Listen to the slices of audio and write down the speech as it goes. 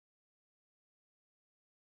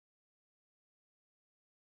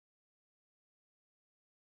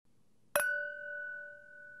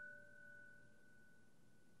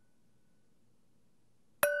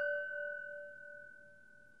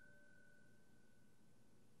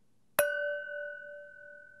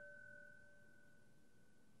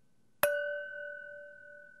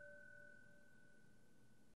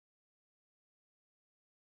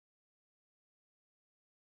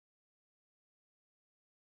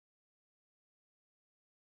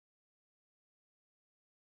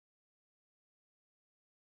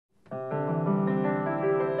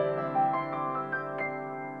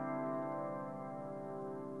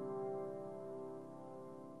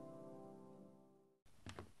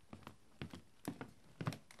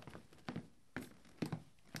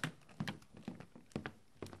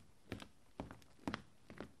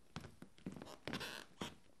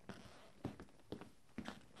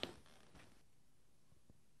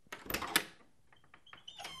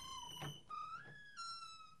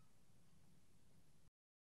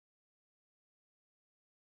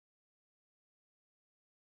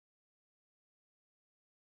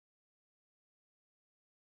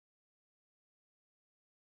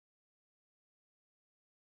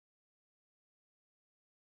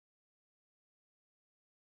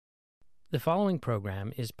The following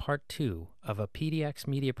program is part 2 of a PDX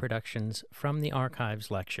Media Productions From the Archives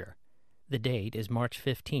lecture. The date is March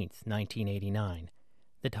 15th, 1989.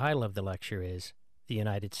 The title of the lecture is The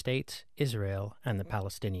United States, Israel, and the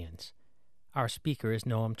Palestinians. Our speaker is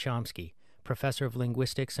Noam Chomsky, Professor of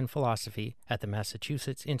Linguistics and Philosophy at the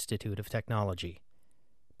Massachusetts Institute of Technology.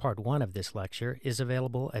 Part 1 of this lecture is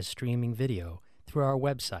available as streaming video through our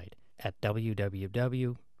website at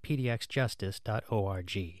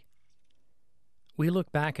www.pdxjustice.org. We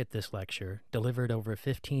look back at this lecture, delivered over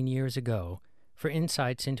 15 years ago, for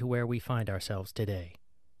insights into where we find ourselves today.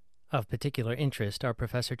 Of particular interest are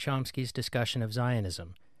Professor Chomsky's discussion of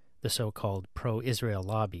Zionism, the so-called pro-Israel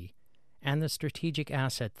lobby, and the strategic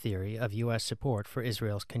asset theory of U.S. support for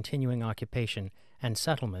Israel's continuing occupation and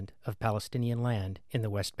settlement of Palestinian land in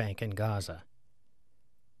the West Bank and Gaza.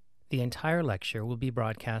 The entire lecture will be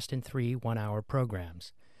broadcast in 3 one-hour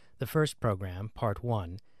programs. The first program, Part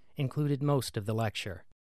 1, included most of the lecture.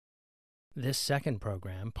 This second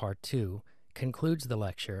program, Part 2, concludes the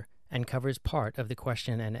lecture and covers part of the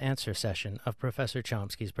question and answer session of Professor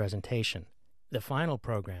Chomsky's presentation. The final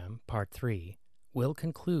program, Part 3, will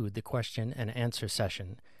conclude the question and answer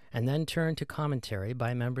session and then turn to commentary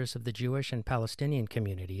by members of the Jewish and Palestinian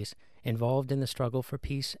communities involved in the struggle for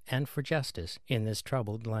peace and for justice in this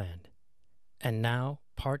troubled land. And now,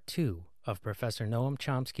 Part 2 of Professor Noam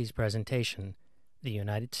Chomsky's presentation, The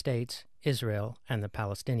United States, Israel, and the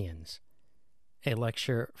Palestinians. A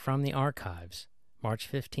lecture from the archives, March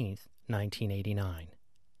 15th, 1989.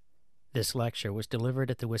 This lecture was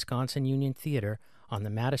delivered at the Wisconsin Union Theater on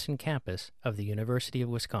the Madison campus of the University of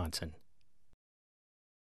Wisconsin.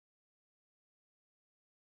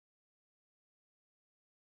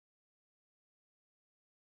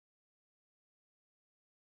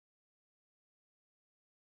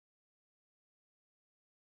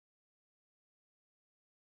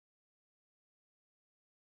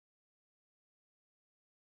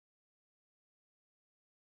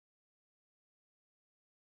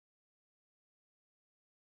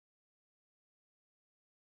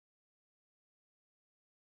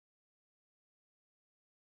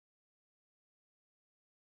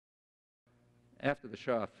 After the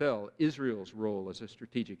Shah fell, Israel's role as a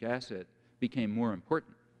strategic asset became more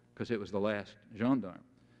important because it was the last gendarme.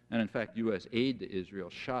 And in fact, U.S. aid to Israel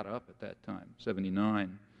shot up at that time,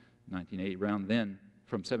 79, 1980, around then,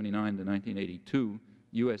 from 79 to 1982,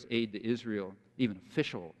 U.S. aid to Israel, even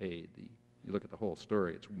official aid, you look at the whole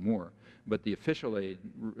story, it's more, but the official aid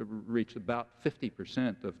reached about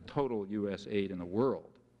 50% of total U.S. aid in the world.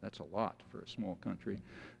 That's a lot for a small country.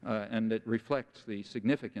 And it reflects the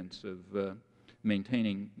significance of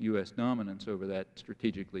maintaining U.S. dominance over that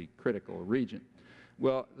strategically critical region.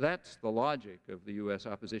 Well, that's the logic of the U.S.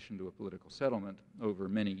 opposition to a political settlement over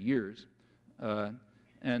many years. I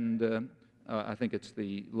think it's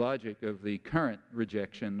the logic of the current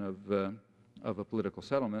rejection of a political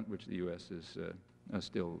settlement, which the U.S. is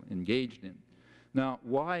still engaged in. Now,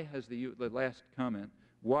 why has the last comment,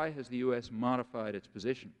 why has the U.S. modified its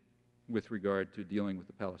position with regard to dealing with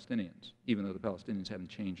the Palestinians, even though the Palestinians haven't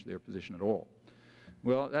changed their position at all?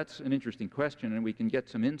 Well, that's an interesting question, and we can get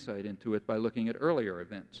some insight into it by looking at earlier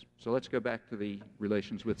events. So let's go back to the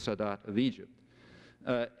relations with Sadat of Egypt.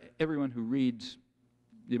 Everyone who reads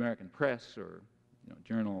the American press or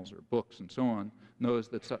journals or books and so on knows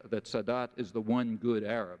that Sadat is the one good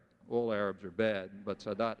Arab. All Arabs are bad, but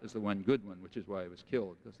Sadat is the one good one, which is why he was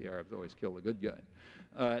killed, because the Arabs always kill the good guy.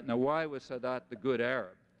 Now, why was Sadat the good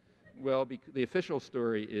Arab? Well, the official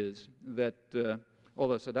story is that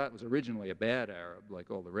although Sadat was originally a bad Arab, like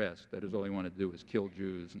all the rest, that is, all he wanted to do was kill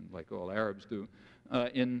Jews, and like all Arabs do,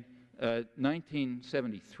 in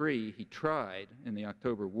 1973, he tried, in the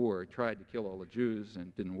October War, tried to kill all the Jews, and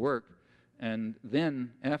it didn't work. And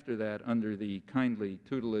then, after that, under the kindly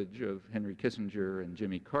tutelage of Henry Kissinger and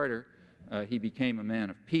Jimmy Carter, he became a man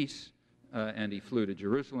of peace, and he flew to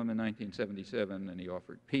Jerusalem in 1977, and he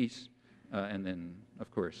offered peace. And then, of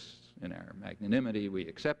course, in our magnanimity, we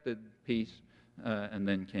accepted peace, and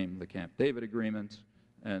then came the Camp David agreements,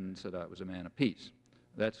 and Sadat was a man of peace.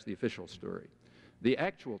 That's the official story. The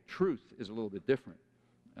actual truth is a little bit different.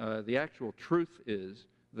 The actual truth is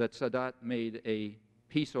that Sadat made a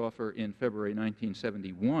peace offer in February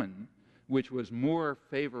 1971, which was more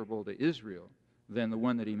favorable to Israel than the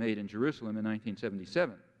one that he made in Jerusalem in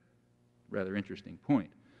 1977. Rather interesting point.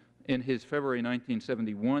 In his February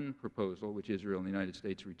 1971 proposal, which Israel and the United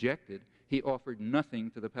States rejected, he offered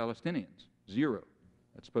nothing to the Palestinians, zero.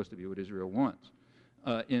 That's supposed to be what Israel wants.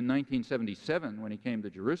 In 1977, when he came to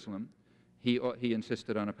Jerusalem, he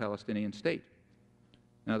insisted on a Palestinian state.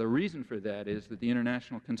 Now, the reason for that is that the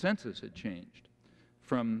international consensus had changed.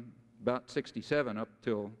 From about 67 up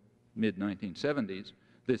till mid-1970s,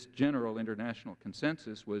 this general international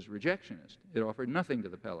consensus was rejectionist. It offered nothing to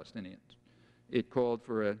the Palestinians. It called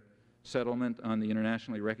for a settlement on the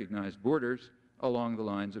internationally recognized borders along the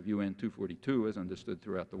lines of UN 242 as understood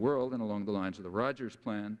throughout the world and along the lines of the Rogers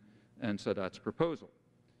Plan and Sadat's proposal.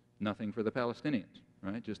 Nothing for the Palestinians,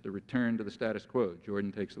 right? Just a return to the status quo.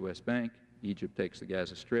 Jordan takes the West Bank, Egypt takes the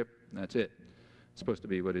Gaza Strip, and that's it. It's supposed to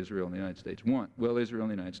be what Israel and the United States want. Well, Israel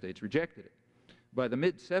and the United States rejected it. By the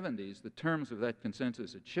mid-70s, the terms of that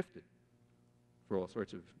consensus had shifted for all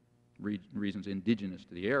sorts of reasons indigenous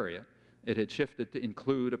to the area. It had shifted to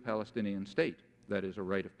include a Palestinian state, that is, a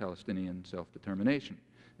right of Palestinian self-determination.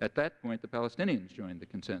 At that point, the Palestinians joined the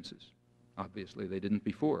consensus. Obviously, they didn't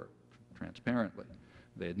before, transparently.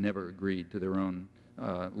 They had never agreed to their own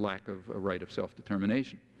lack of a right of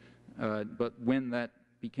self-determination. But when that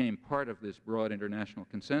became part of this broad international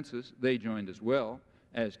consensus, they joined as well,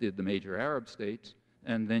 as did the major Arab states,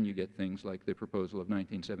 and then you get things like the proposal of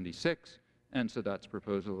 1976 and Sadat's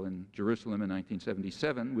proposal in Jerusalem in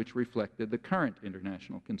 1977, which reflected the current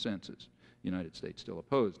international consensus. The United States still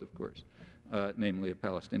opposed, of course, namely a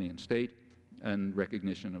Palestinian state and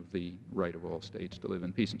recognition of the right of all states to live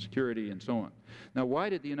in peace and security and so on. Now, why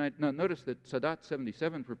did the United... Now, notice that Sadat's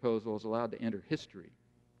 77 proposal is allowed to enter history.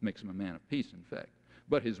 Makes him a man of peace, in fact.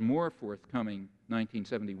 But his more forthcoming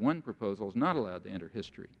 1971 proposal is not allowed to enter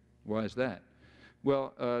history. Why is that?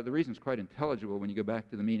 Well, the reason is quite intelligible when you go back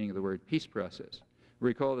to the meaning of the word peace process.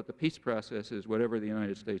 Recall that the peace process is whatever the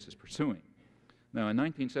United States is pursuing. Now, in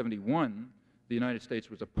 1971, the United States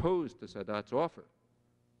was opposed to Sadat's offer.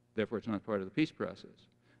 Therefore, it's not part of the peace process.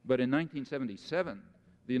 But in 1977,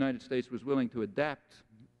 the United States was willing to adapt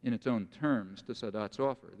in its own terms to Sadat's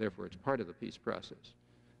offer. Therefore, it's part of the peace process.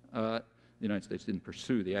 The United States didn't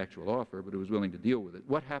pursue the actual offer, but it was willing to deal with it.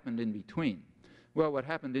 What happened in between? Well, what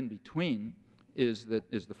happened in between is the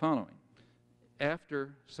following.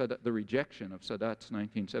 After the rejection of Sadat's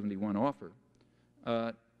 1971 offer,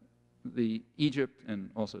 Egypt and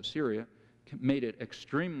also Syria made it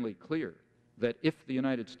extremely clear that if the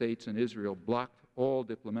United States and Israel blocked all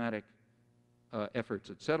diplomatic efforts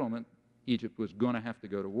at settlement, Egypt was going to have to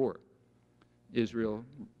go to war. Israel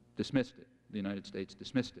dismissed it. The United States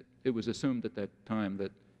dismissed it. It was assumed at that time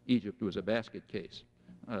that Egypt was a basket case,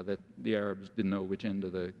 that the Arabs didn't know which end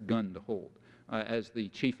of the gun to hold. As the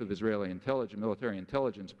chief of Israeli military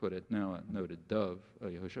intelligence put it, now a noted dove,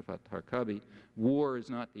 Yehoshaphat Harkabi, war is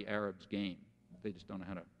not the Arabs' game. They just don't know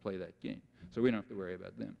how to play that game. So we don't have to worry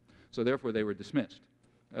about them. So therefore, they were dismissed.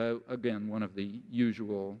 Again, one of the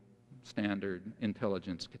usual standard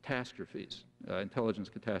intelligence catastrophes. Intelligence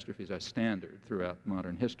catastrophes are standard throughout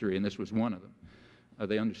modern history, and this was one of them.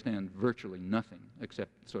 They understand virtually nothing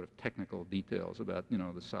except sort of technical details about, you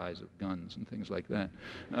know, the size of guns and things like that.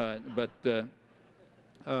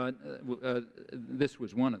 This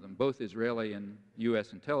was one of them. Both Israeli and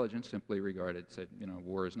U.S. intelligence simply said, you know,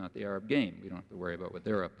 war is not the Arab game. We don't have to worry about what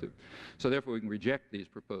they're up to. So therefore, we can reject these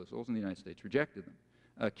proposals, and the United States rejected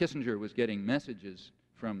them. Kissinger was getting messages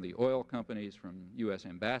from the oil companies, from U.S.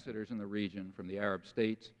 ambassadors in the region, from the Arab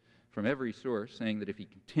states, from every source, saying that if he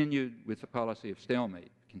continued with the policy of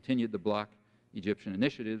stalemate, continued to block Egyptian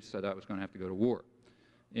initiatives, Sadat was going to have to go to war.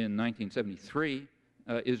 In 1973,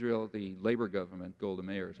 Israel, the labor government, Golda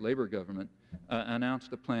Meir's labor government,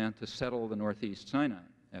 announced a plan to settle the northeast Sinai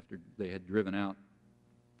after they had driven out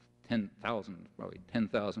probably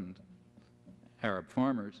 10,000 Arab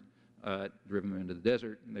farmers, driven them into the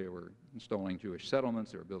desert. They were installing Jewish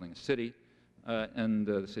settlements. They were building a city, and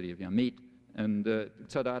the city of Yamit. And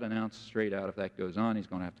Sadat announced straight out, if that goes on, he's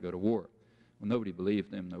going to have to go to war. Well, nobody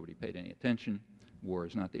believed him. Nobody paid any attention. War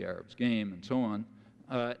is not the Arabs' game, and so on.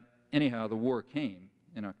 Anyhow, the war came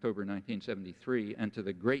in October 1973, and to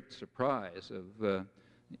the great surprise of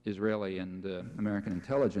Israeli and American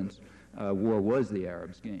intelligence, war was the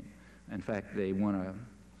Arabs' game. In fact, they won a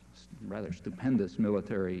rather stupendous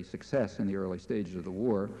military success in the early stages of the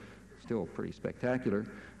war, still pretty spectacular,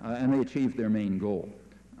 and they achieved their main goal.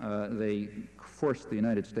 They forced the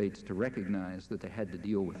United States to recognize that they had to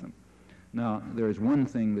deal with them. Now, there is one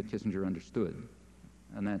thing that Kissinger understood,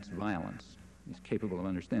 and that's violence. He's capable of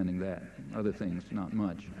understanding that. Other things, not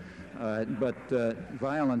much. But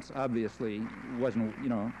violence obviously wasn't,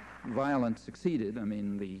 violence succeeded. I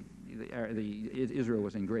mean, Israel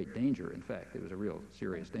was in great danger, in fact. It was a real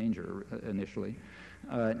serious danger initially.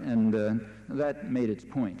 And that made its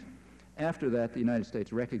point. After that, the United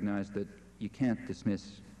States recognized that you can't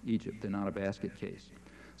dismiss Egypt. They're not a basket case.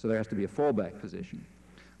 So there has to be a fallback position.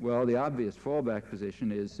 Well, the obvious fallback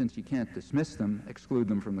position is, since you can't dismiss them, exclude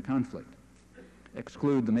them from the conflict.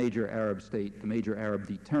 Exclude the major Arab state, the major Arab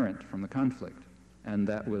deterrent from the conflict. And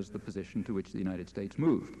that was the position to which the United States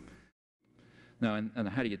moved. Now, and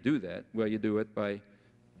how do you do that? Well, you do it by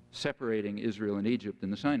separating Israel and Egypt in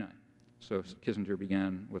the Sinai. So Kissinger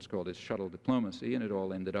began what's called his shuttle diplomacy, and it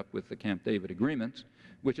all ended up with the Camp David agreements,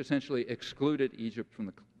 which essentially excluded Egypt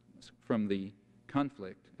from the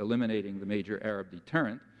conflict, eliminating the major Arab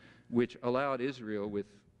deterrent, which allowed Israel, with,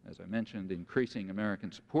 as I mentioned, increasing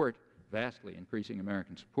American support, vastly increasing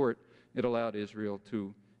American support, it allowed Israel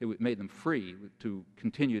to, it made them free to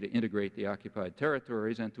continue to integrate the occupied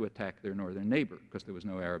territories and to attack their northern neighbor, because there was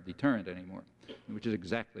no Arab deterrent anymore, which is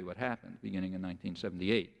exactly what happened beginning in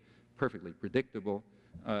 1978. Perfectly predictable.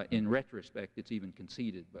 In retrospect, it's even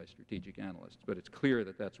conceded by strategic analysts, but it's clear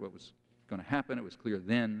that that's what was going to happen. It was clear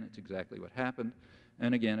then. It's exactly what happened.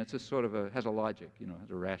 And again, it's a sort of has a logic, has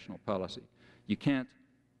a rational policy. You can't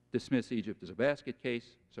dismiss Egypt as a basket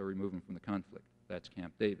case, so remove him from the conflict. That's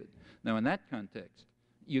Camp David. Now, in that context,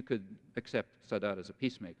 you could accept Sadat as a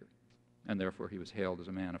peacemaker, and therefore he was hailed as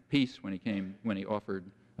a man of peace when he offered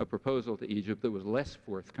a proposal to Egypt that was less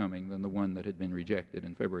forthcoming than the one that had been rejected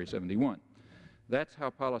in February '71. That's how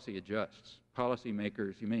policy adjusts.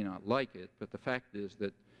 Policymakers, you may not like it, but the fact is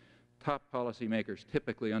that top policymakers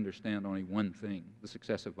typically understand only one thing: the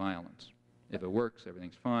success of violence. If it works,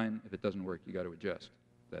 everything's fine. If it doesn't work, you got to adjust.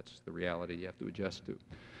 That's the reality you have to adjust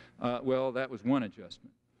to. Well, that was one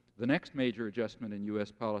adjustment. The next major adjustment in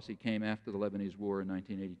U.S. policy came after the Lebanese War in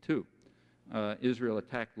 1982. Israel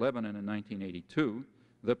attacked Lebanon in 1982.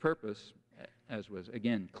 The purpose, as was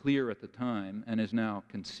again clear at the time and is now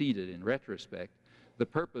conceded in retrospect, the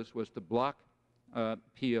purpose was to block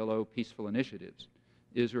PLO peaceful initiatives.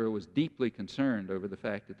 Israel was deeply concerned over the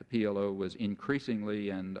fact that the PLO was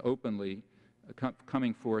increasingly and openly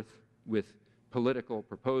coming forth with political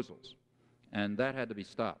proposals, and that had to be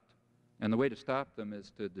stopped. And the way to stop them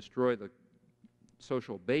is to destroy the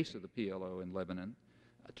social base of the PLO in Lebanon,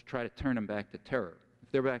 to try to turn them back to terror.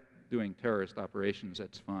 If they're back doing terrorist operations,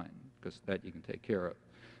 that's fine, because that you can take care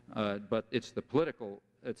of. But it's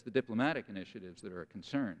the diplomatic initiatives that are a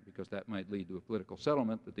concern, because that might lead to a political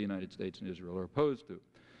settlement that the United States and Israel are opposed to.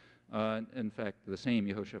 In fact, the same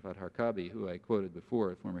Yehoshafat Harkabi, who I quoted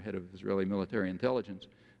before, a former head of Israeli military intelligence,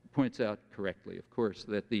 points out correctly, of course,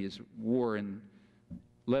 that the war in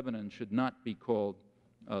Lebanon should not be called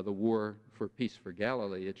the war for peace for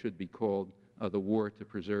Galilee. It should be called the war to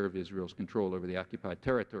preserve Israel's control over the occupied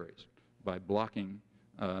territories by blocking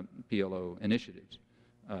PLO initiatives.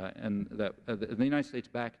 And that, the United States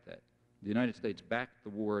backed that. The United States backed the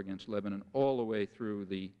war against Lebanon all the way through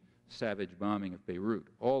the savage bombing of Beirut.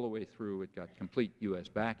 All the way through, it got complete U.S.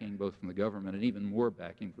 backing, both from the government and even more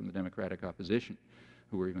backing from the Democratic opposition,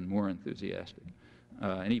 who were even more enthusiastic.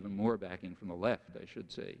 And even more backing from the left, I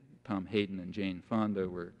should say. Tom Hayden and Jane Fonda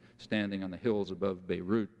were standing on the hills above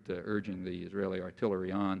Beirut, urging the Israeli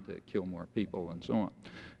artillery on to kill more people and so on.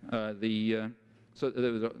 So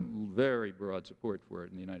there was a very broad support for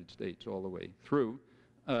it in the United States all the way through.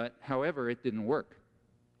 However, it didn't work.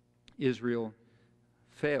 Israel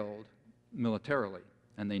failed militarily,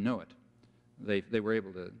 and they know it. They were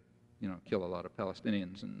able to, kill a lot of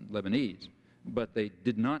Palestinians and Lebanese, but they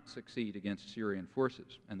did not succeed against Syrian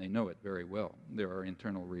forces, and they know it very well. There are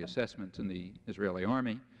internal reassessments in the Israeli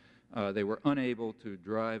army. They were unable to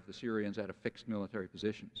drive the Syrians out of fixed military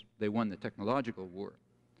positions. They won the technological war,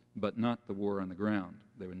 but not the war on the ground.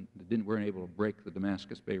 They weren't able to break the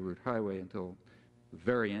Damascus-Beirut highway until the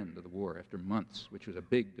very end of the war, after months, which was a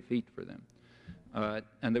big defeat for them.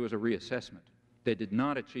 And there was a reassessment. They did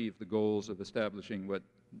not achieve the goals of establishing what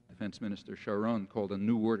Defense Minister Sharon called a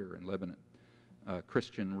new order in Lebanon. A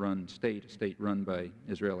Christian-run state, a state run by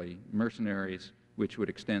Israeli mercenaries, which would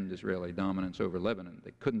extend Israeli dominance over Lebanon.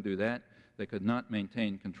 They couldn't do that. They could not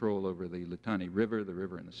maintain control over the Litani River, the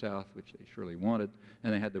river in the south, which they surely wanted,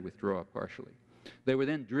 and they had to withdraw partially. They were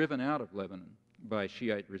then driven out of Lebanon by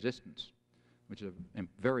Shiite resistance. which is a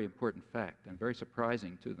very important fact and very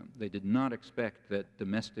surprising to them. They did not expect that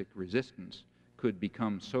domestic resistance could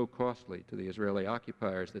become so costly to the Israeli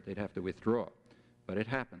occupiers that they'd have to withdraw. But it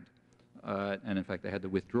happened. And in fact, they had to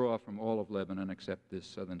withdraw from all of Lebanon except this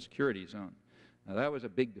southern security zone. Now, that was a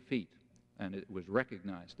big defeat, and it was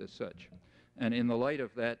recognized as such. And in the light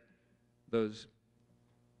of that, those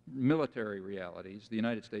military realities, the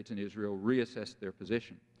United States and Israel reassessed their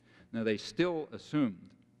position. Now, they still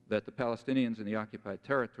assumed that the Palestinians in the occupied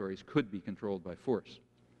territories could be controlled by force.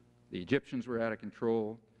 The Egyptians were out of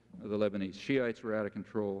control, the Lebanese Shiites were out of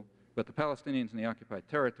control, but the Palestinians in the occupied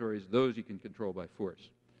territories, those you can control by force.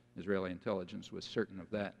 Israeli intelligence was certain of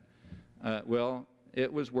that. Well,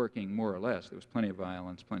 it was working more or less. There was plenty of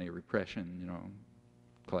violence, plenty of repression, you know,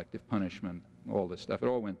 collective punishment, all this stuff. It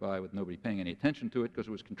all went by with nobody paying any attention to it because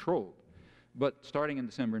it was controlled. But starting in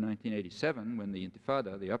December 1987, when the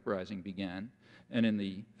Intifada, the uprising, began, and in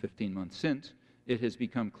the 15 months since, it has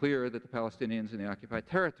become clear that the Palestinians in the occupied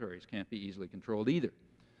territories can't be easily controlled either.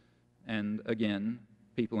 And again,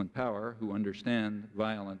 people in power who understand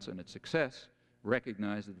violence and its success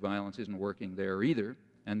recognize that violence isn't working there either,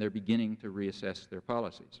 and they're beginning to reassess their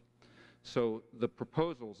policies. So the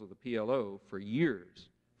proposals of the PLO for years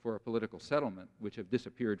for a political settlement, which have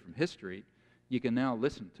disappeared from history, you can now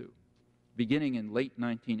listen to. Beginning in late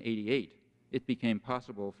 1988, it became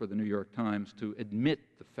possible for the New York Times to admit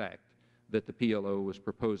the fact that the PLO was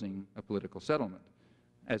proposing a political settlement,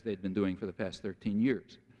 as they'd been doing for the past 13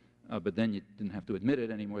 years. But then you didn't have to admit it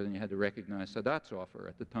any more than you had to recognize Sadat's offer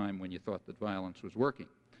at the time when you thought that violence was working.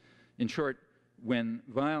 In short, when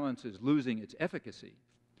violence is losing its efficacy,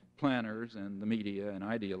 planners and the media and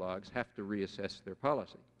ideologues have to reassess their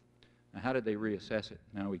policy. Now, how did they reassess it?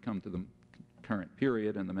 Now we come to the current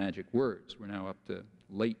period and the magic words. We're now up to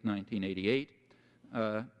late 1988.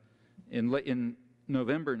 In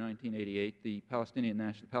November 1988, the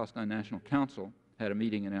Palestine National Council had a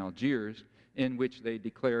meeting in Algiers in which they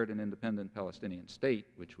declared an independent Palestinian state,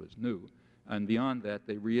 which was new. And beyond that,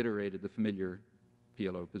 they reiterated the familiar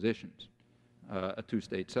PLO positions. A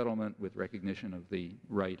two-state settlement with recognition of the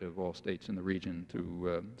right of all states in the region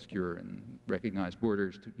to secure and recognize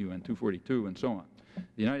borders, to UN 242, and so on.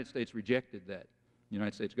 The United States rejected that. The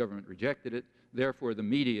United States government rejected it. Therefore, the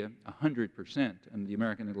media, 100%, and the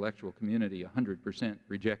American intellectual community, 100%,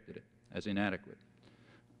 rejected it as inadequate.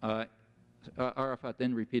 Arafat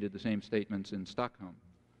then repeated the same statements in Stockholm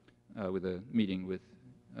with a meeting with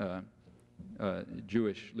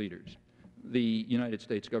Jewish leaders. The United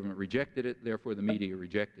States government rejected it, therefore the media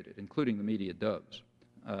rejected it, including the media doves,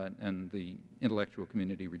 and the intellectual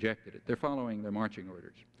community rejected it. They're following their marching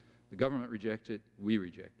orders. The government rejects it, we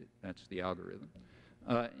reject it. That's the algorithm.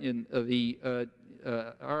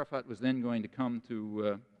 Arafat was then going to come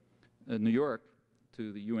to New York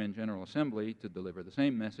to the UN General Assembly to deliver the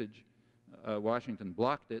same message. Washington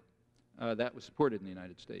blocked it. That was supported in the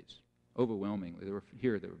United States overwhelmingly. There were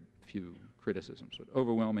a few criticisms, but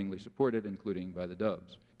overwhelmingly supported, including by the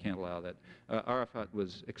Doves. Can't allow that. Arafat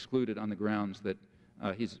was excluded on the grounds that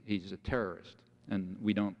he's a terrorist, and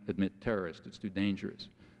we don't admit terrorists. It's too dangerous.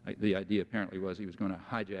 The idea apparently was he was going to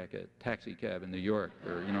hijack a taxi cab in New York,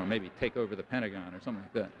 or maybe take over the Pentagon or something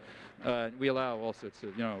like that. We allow all sorts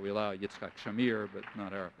of, we allow Yitzhak Shamir, but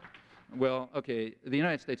not Arafat. Well, okay, the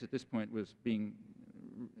United States at this point was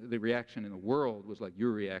the reaction in the world was like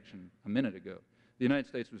your reaction a minute ago. The United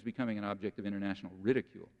States was becoming an object of international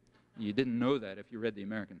ridicule. You didn't know that if you read the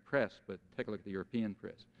American press, but take a look at the European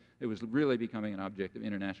press. It was really becoming an object of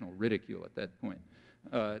international ridicule at that point.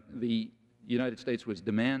 The United States was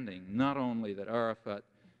demanding not only that Arafat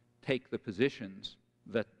take the positions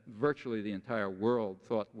that virtually the entire world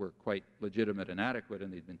thought were quite legitimate and adequate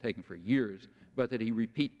and they'd been taken for years, but that he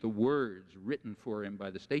repeat the words written for him by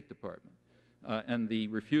the State Department. And the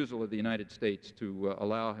refusal of the United States to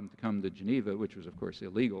allow him to come to Geneva, which was, of course,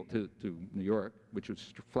 illegal, to New York, which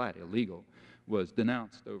was flat illegal, was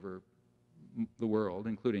denounced over the world,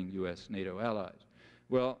 including U.S. NATO allies.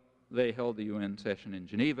 Well, they held the UN session in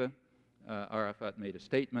Geneva. Arafat made a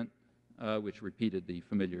statement which repeated the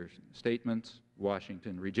familiar statements.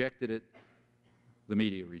 Washington rejected it. The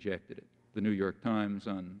media rejected it. The New York Times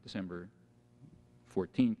on December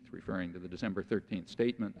 14th, referring to the December 13th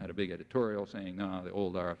statement, had a big editorial saying, no, the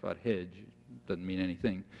old Arafat hedge doesn't mean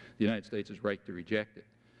anything. The United States is right to reject it.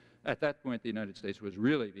 At that point, the United States was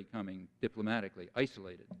really becoming diplomatically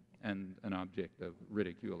isolated and an object of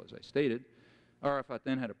ridicule, as I stated. Arafat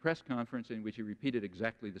then had a press conference in which he repeated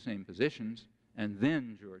exactly the same positions, and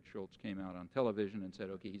then George Shultz came out on television and said,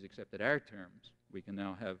 okay, he's accepted our terms. We can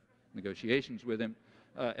now have negotiations with him,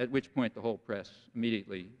 at which point the whole press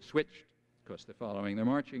immediately switched, because they're following their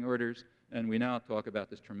marching orders, and we now talk about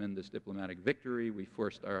this tremendous diplomatic victory. We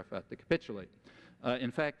forced Arafat to capitulate.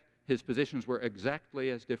 In fact, his positions were exactly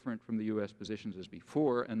as different from the U.S. positions as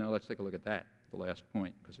before, and now let's take a look at that, the last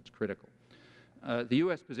point, because it's critical. The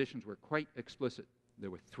U.S. positions were quite explicit. There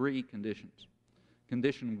were three conditions.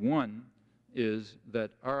 Condition one is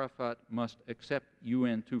that Arafat must accept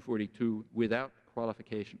UN 242 without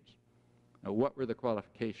qualifications. Now, what were the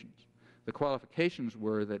qualifications? The qualifications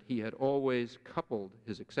were that he had always coupled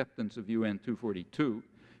his acceptance of UN 242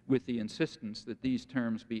 with the insistence that these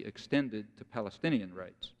terms be extended to Palestinian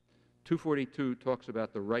rights. 242 talks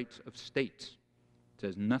about the rights of states. It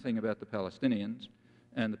says nothing about the Palestinians,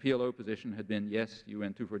 and the PLO position had been, yes,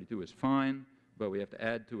 UN 242 is fine, but we have to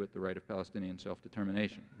add to it the right of Palestinian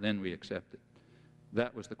self-determination. Then we accept it.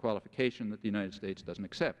 That was the qualification that the United States doesn't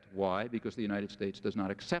accept. Why? Because the United States does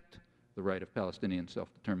not accept the right of Palestinian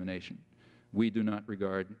self-determination. We do not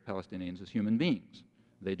regard Palestinians as human beings.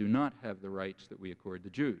 They do not have the rights that we accord to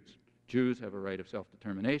Jews. Jews have a right of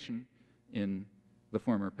self-determination in the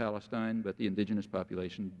former Palestine, but the indigenous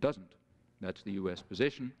population doesn't. That's the U.S.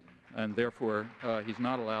 position, and therefore he's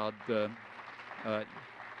not allowed. I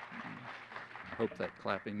hope that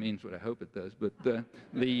clapping means what I hope it does, but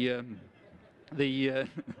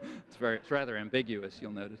it's rather ambiguous,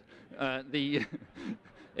 you'll notice.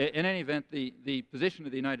 In any event, the position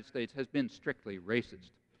of the United States has been strictly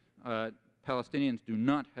racist. Palestinians do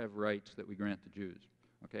not have rights that we grant to Jews.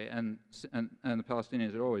 Okay, and the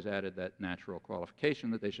Palestinians had always added that natural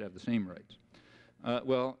qualification that they should have the same rights.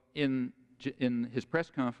 Well, in his press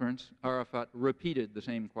conference, Arafat repeated the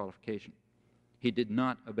same qualification. He did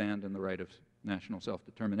not abandon the right of national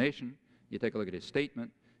self-determination. You take a look at his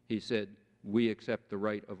statement. He said, we accept the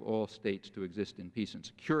right of all states to exist in peace and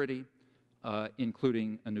security,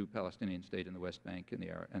 including a new Palestinian state in the West Bank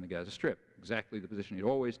and the Gaza Strip. Exactly the position he'd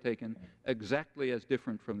always taken, exactly as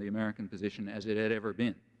different from the American position as it had ever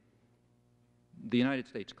been. The United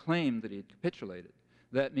States claimed that he had capitulated.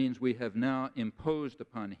 That means we have now imposed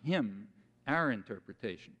upon him our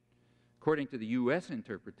interpretation. According to the U.S.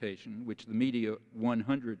 interpretation, which the media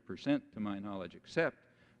 100%, to my knowledge, accept,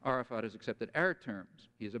 Arafat has accepted our terms.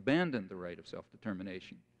 He has abandoned the right of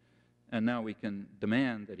self-determination. And now we can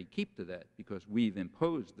demand that he keep to that because we've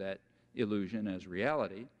imposed that illusion as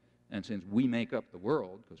reality. And since we make up the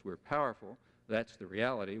world, because we're powerful, that's the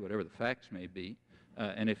reality, whatever the facts may be.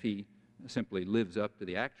 And if he simply lives up to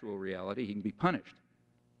the actual reality, he can be punished.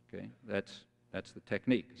 Okay? That's the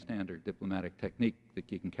technique, standard diplomatic technique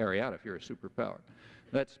that you can carry out if you're a superpower.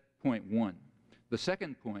 That's point one. The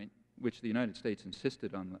second point, which the United States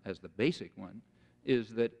insisted on as the basic one, is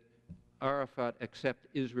that Arafat accept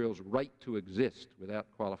Israel's right to exist without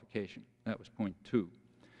qualification. That was point two.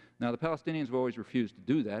 Now, the Palestinians have always refused to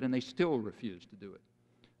do that, and they still refuse to do it.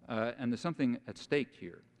 And there's something at stake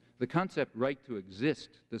here. The concept right to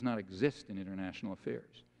exist does not exist in international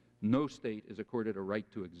affairs. No state is accorded a right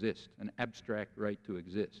to exist, an abstract right to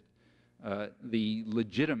exist. The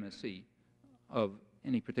legitimacy of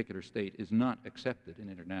any particular state is not accepted in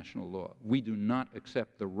international law. We do not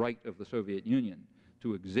accept the right of the Soviet Union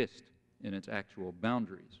to exist in its actual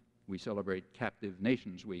boundaries. We celebrate Captive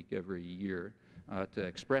Nations Week every year to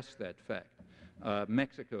express that fact.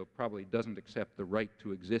 Mexico probably doesn't accept the right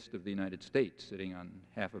to exist of the United States sitting on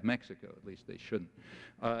half of Mexico. At least they shouldn't.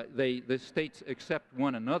 The states accept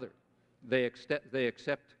one another. They accept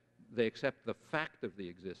the fact of the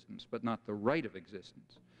existence, but not the right of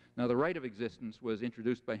existence. Now, the right of existence was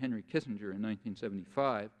introduced by Henry Kissinger in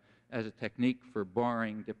 1975 as a technique for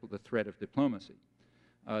barring the threat of diplomacy.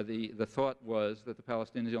 The thought was that the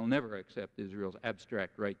Palestinians will never accept Israel's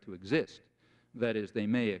abstract right to exist. That is, they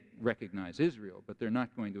may recognize Israel, but they're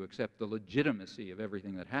not going to accept the legitimacy of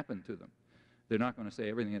everything that happened to them. They're not going to say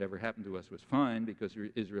everything that ever happened to us was fine because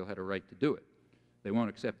Israel had a right to do it. They won't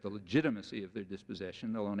accept the legitimacy of their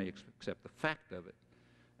dispossession. They'll only accept the fact of it.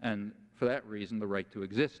 And for that reason, the right to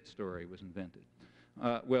exist story was invented.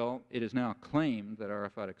 Well, it is now claimed that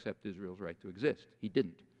Arafat accepted Israel's right to exist. He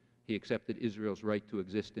didn't. He accepted Israel's right to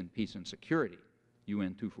exist in peace and security,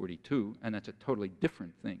 UN 242, and that's a totally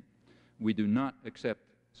different thing. We do not accept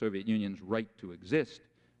Soviet Union's right to exist.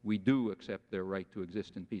 We do accept their right to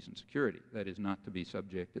exist in peace and security. That is not to be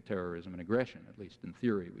subject to terrorism and aggression, at least in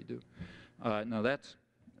theory we do. Now that's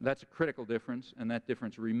a critical difference, and that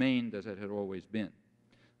difference remained as it had always been.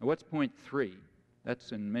 Now what's point three?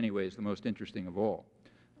 That's in many ways the most interesting of all.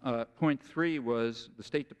 Point three was, the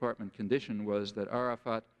State Department condition was that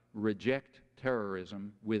Arafat reject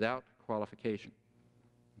terrorism without qualification.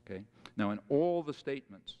 Okay? Now in all the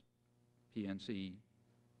statements, PNC,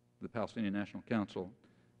 the Palestinian National Council,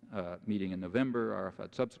 meeting in November,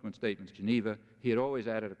 Arafat's subsequent statements, Geneva, he had always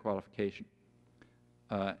added a qualification.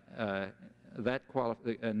 And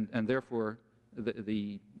therefore,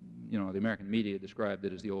 the American media described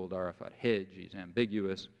it as the old Arafat hedge. He's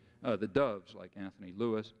ambiguous. The doves, like Anthony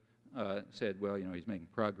Lewis, said, well, he's making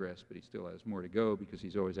progress, but he still has more to go because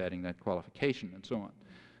he's always adding that qualification and so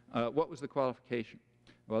on. What was the qualification?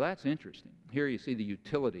 Well, that's interesting. Here you see the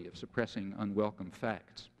utility of suppressing unwelcome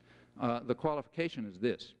facts. The qualification is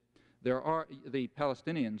this. There are the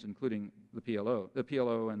Palestinians, including the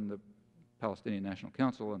PLO and the Palestinian National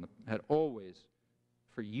Council, had always,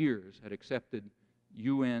 for years, had accepted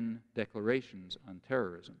UN declarations on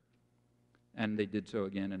terrorism. And they did so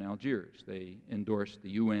again in Algiers. They endorsed the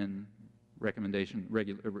UN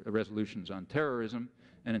resolutions on terrorism,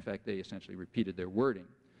 and in fact, they essentially repeated their wording.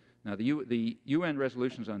 Now, the UN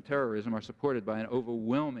resolutions on terrorism are supported by an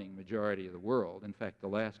overwhelming majority of the world. In fact, the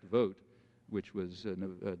last vote, which was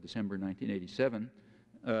December 1987,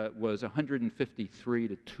 was 153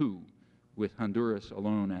 to 2, with Honduras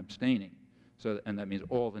alone abstaining. And that means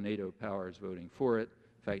all the NATO powers voting for it.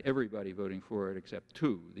 In fact, everybody voting for it except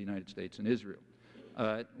two, the United States and Israel.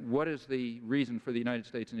 What is the reason for the United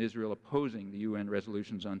States and Israel opposing the UN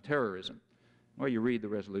resolutions on terrorism? Well, you read the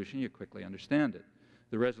resolution, you quickly understand it.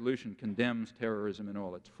 The resolution condemns terrorism in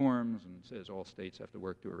all its forms and says all states have to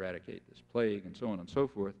work to eradicate this plague and so on and so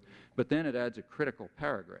forth. But then it adds a critical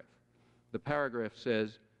paragraph. The paragraph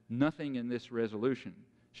says, nothing in this resolution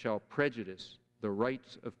shall prejudice the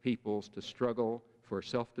rights of peoples to struggle for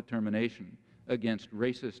self-determination against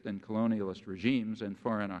racist and colonialist regimes and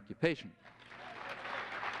foreign occupation.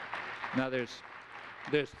 Now, there's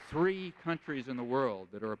 3 countries in the world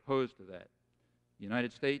that are opposed to that: the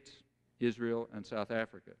United States, Israel, and South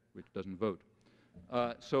Africa, which doesn't vote.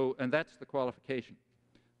 And that's the qualification.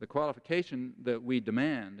 The qualification that we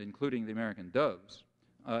demand, including the American doves,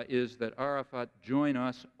 is that Arafat join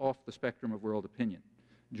us off the spectrum of world opinion.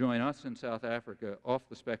 Join us in South Africa off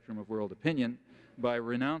the spectrum of world opinion by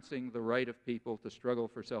renouncing the right of people to struggle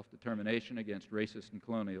for self-determination against racist and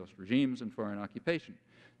colonialist regimes and foreign occupation.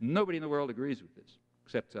 Nobody in the world agrees with this,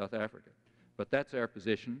 except South Africa. But that's our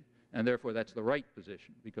position, and therefore that's the right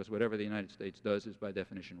position, because whatever the United States does is by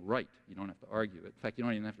definition right. You don't have to argue it. In fact, you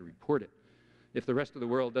don't even have to report it. If the rest of the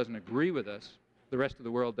world doesn't agree with us, the rest of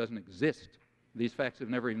the world doesn't exist. These facts have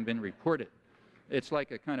never even been reported. It's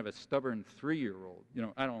like a kind of a stubborn 3-year-old.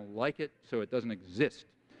 I don't like it, so it doesn't exist.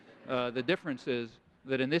 The difference is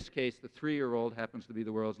that in this case, the 3-year-old happens to be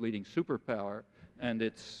the world's leading superpower and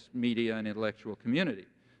its media and intellectual community.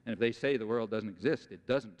 And if they say the world doesn't exist, it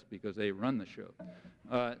doesn't, because they run the show.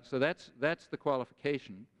 So that's the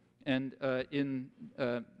qualification. And in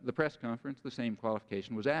the press conference, the same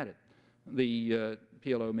qualification was added. The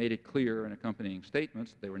PLO made it clear in accompanying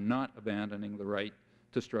statements that they were not abandoning the right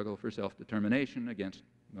to struggle for self-determination against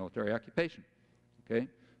military occupation. Okay?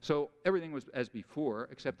 So everything was as before,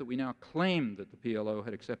 except that we now claim that the PLO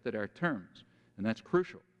had accepted our terms. And that's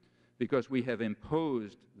crucial, because we have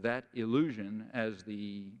imposed that illusion as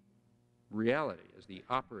the reality, as the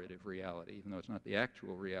operative reality, even though it's not the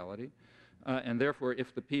actual reality. And therefore,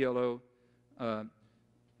 if the PLO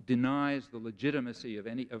denies the legitimacy of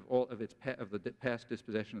the past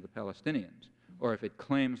dispossession of the Palestinians, or if it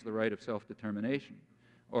claims the right of self-determination,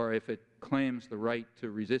 or if it claims the right to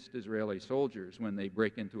resist Israeli soldiers when they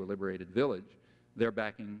break into a liberated village, they're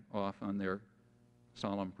backing off on their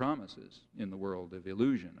solemn promises in the world of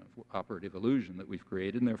illusion, of operative illusion that we've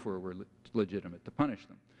created, and therefore we're legitimate to punish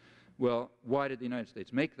them. Well, why did the United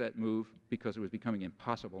States make that move? Because it was becoming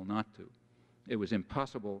impossible not to. It was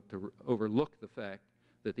impossible to overlook the fact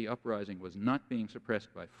that the uprising was not being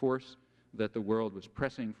suppressed by force, that the world was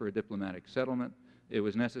pressing for a diplomatic settlement. It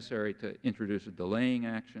was necessary to introduce a delaying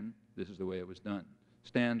action. This is the way it was done.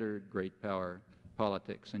 Standard, great power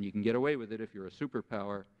politics. And you can get away with it if you're a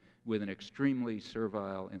superpower with an extremely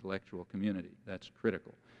servile intellectual community. That's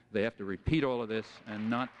critical. They have to repeat all of this and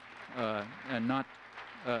not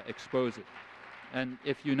expose it. And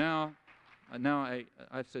if you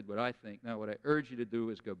I've said what I think. Now what I urge you to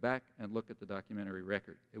do is go back and look at the documentary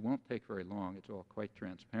record. It won't take very long. It's all quite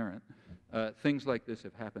transparent. Things like this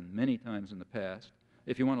have happened many times in the past.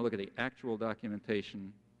 If you want to look at the actual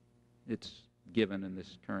documentation, it's given in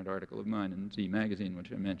this current article of mine in Z Magazine,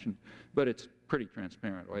 which I mentioned, but it's pretty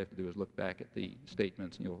transparent. All you have to do is look back at the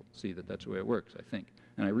statements and you'll see that that's the way it works, I think.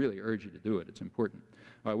 And I really urge you to do it. It's important.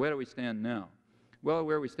 Where do we stand now? Well,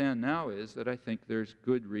 where we stand now is that I think there's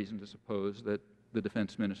good reason to suppose that the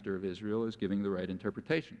defense minister of Israel is giving the right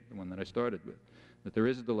interpretation, the one that I started with, that there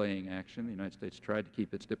is a delaying action. The United States tried to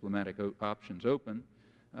keep its diplomatic options open.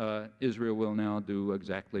 Israel will now do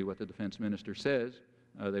exactly what the defense minister says,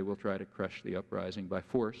 they will try to crush the uprising by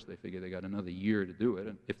force. They figure they got another year to do it,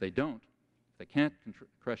 and if they don't, if they can't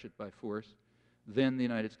crush it by force, then the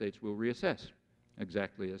United States will reassess,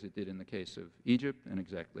 exactly as it did in the case of Egypt and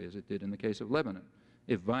exactly as it did in the case of Lebanon.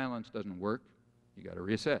 If violence doesn't work, you got to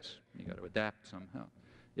reassess. You got to adapt somehow.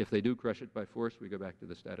 If they do crush it by force, we go back to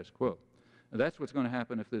the status quo. Now, that's what's going to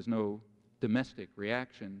happen if there's no domestic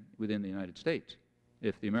reaction within the United States.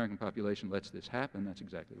 If the American population lets this happen, that's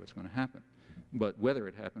exactly what's going to happen. But whether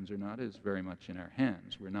it happens or not is very much in our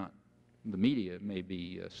hands. We're not. The media may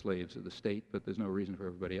be slaves of the state, but there's no reason for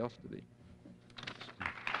everybody else to be.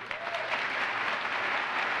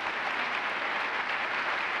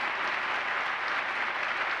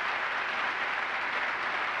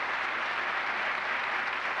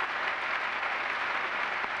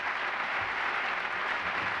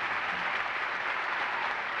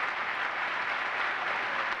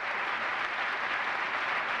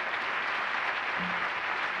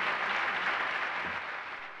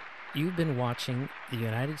 You've been watching The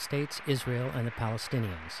United States, Israel, and the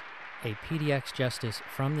Palestinians, a PDX Justice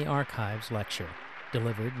from the Archives lecture,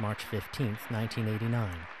 delivered March 15, 1989.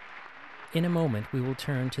 In a moment, we will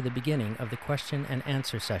turn to the beginning of the question and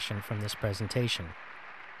answer session from this presentation.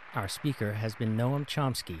 Our speaker has been Noam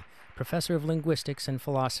Chomsky, professor of linguistics and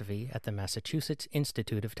philosophy at the Massachusetts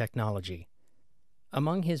Institute of Technology.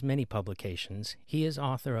 Among his many publications, he is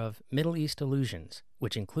author of Middle East Illusions,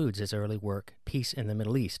 which includes his early work, Peace in the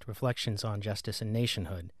Middle East, Reflections on Justice and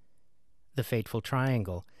Nationhood, The Fateful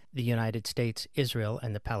Triangle, The United States, Israel,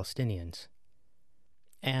 and the Palestinians,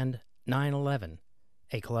 and 9/11,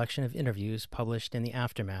 a collection of interviews published in the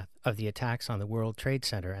aftermath of the attacks on the World Trade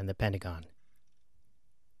Center and the Pentagon.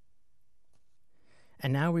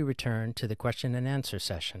 And now we return to the question and answer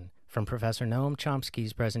session from Professor Noam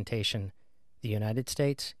Chomsky's presentation, The United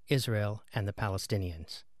States, Israel, and the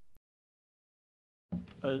Palestinians.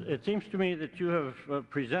 It seems to me that you have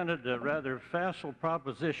presented a rather facile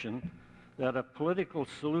proposition that a political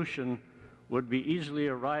solution would be easily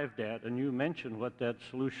arrived at, and you mentioned what that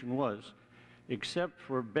solution was, except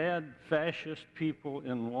for bad fascist people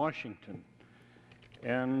in Washington.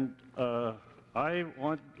 And I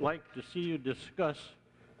would like to see you discuss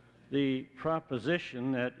the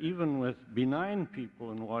proposition that even with benign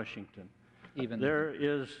people in Washington, there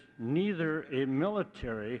is neither a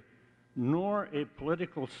military nor a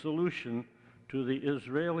political solution to the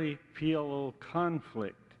Israeli-PLO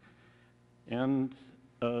conflict. And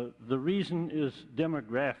the reason is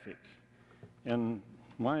demographic. And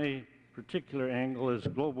my particular angle is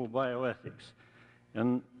global bioethics.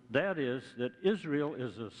 And that is that Israel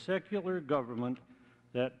is a secular government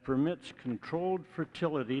that permits controlled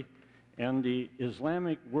fertility, and the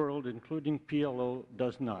Islamic world, including PLO,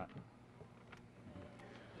 does not.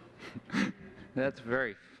 That's a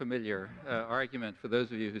very familiar argument for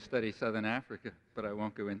those of you who study Southern Africa, but I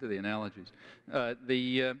won't go into the analogies. I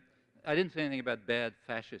didn't say anything about bad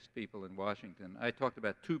fascist people in Washington. I talked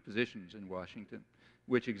about two positions in Washington,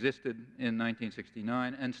 which existed in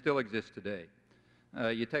 1969 and still exist today.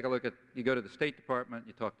 You take a look at, you go to the State Department,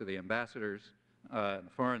 you talk to the ambassadors, the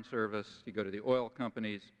Foreign Service, you go to the oil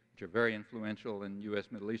companies, which are very influential in U.S.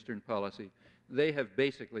 Middle Eastern policy. They have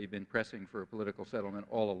basically been pressing for a political settlement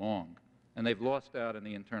all along, and they've lost out in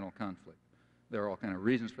the internal conflict. There are all kinds of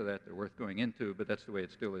reasons for that they're worth going into, but that's the way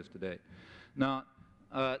it still is today. Now,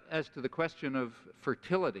 as to the question of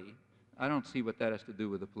fertility, I don't see what that has to do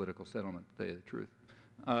with a political settlement, to tell you the truth.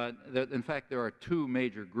 In fact, there are two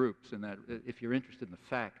major groups in that. If you're interested in the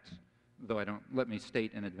facts, though I don't, let me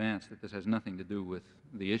state in advance that this has nothing to do with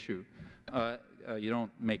the issue. You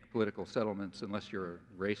don't make political settlements unless you're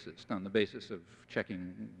a racist on the basis of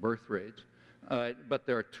checking birth rates. But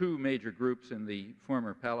there are two major groups in the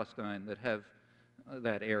former Palestine that have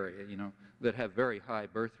that area, that have very high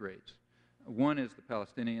birth rates. One is the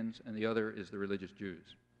Palestinians, and the other is the religious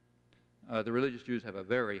Jews. The religious Jews have a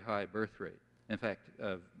very high birth rate, in fact,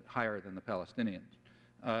 higher than the Palestinians.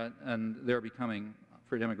 And they're becoming,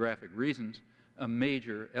 for demographic reasons, a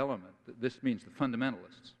major element. This means the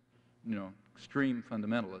fundamentalists, extreme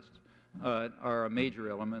fundamentalists, are a major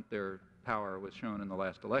element. Their power was shown in the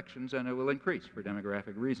last elections, and it will increase for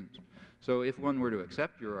demographic reasons. So if one were to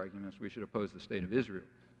accept your arguments, we should oppose the State of Israel.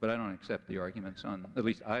 But I don't accept the arguments on, at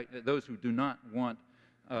least those who do not want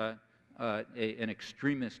an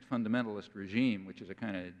extremist fundamentalist regime, which is a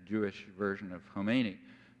kind of Jewish version of Khomeini,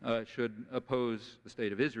 should oppose the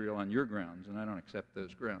State of Israel on your grounds, and I don't accept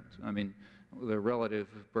those grounds. I mean, the relative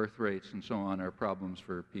birth rates and so on are problems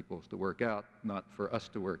for peoples to work out, not for us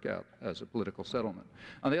to work out as a political settlement.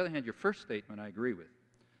 On the other hand, your first statement I agree with.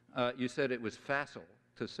 You said it was facile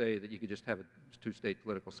to say that you could just have a two-state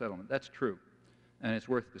political settlement. That's true. and it's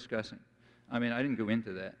worth discussing. I mean, I didn't go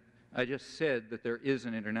into that. I just said that there is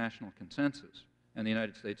an international consensus, and the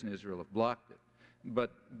United States and Israel have blocked it.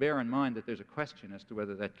 But bear in mind that there's a question as to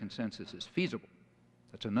whether that consensus is feasible.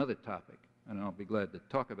 That's another topic, and I'll be glad to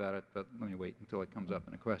talk about it, but let me wait until it comes up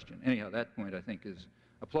in a question. Anyhow, that point, I think, is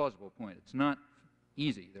a plausible point. It's not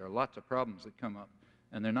easy. There are lots of problems that come up,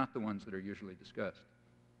 and they're not the ones that are usually discussed,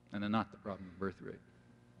 and they're not the problem of birth rate.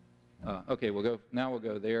 Okay, now we'll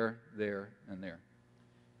go there, there, and there.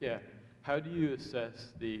 Yeah. How do you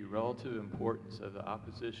assess the relative importance of the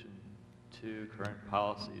opposition to current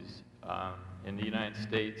policies in the United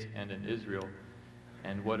States and in Israel?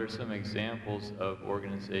 And what are some examples of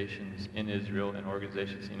organizations in Israel and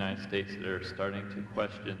organizations in the United States that are starting to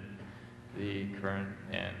question the current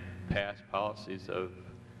and past policies of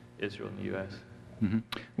Israel and the U.S.? Mm-hmm.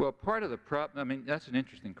 Well, part of the problem, I mean, that's an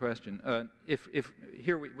interesting question. Let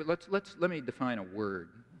me define a word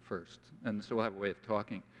first, and so we'll have a way of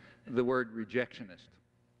talking. The word rejectionist.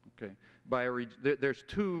 Okay, there's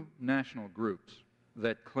two national groups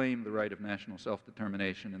that claim the right of national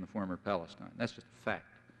self-determination in the former Palestine. That's just a fact,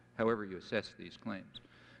 however you assess these claims.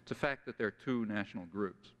 It's a fact that there are two national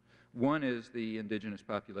groups. One is the indigenous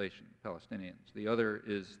population, Palestinians. The other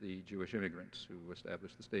is the Jewish immigrants who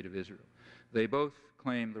established the State of Israel. They both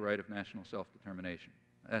claim the right of national self-determination.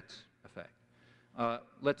 That's a fact.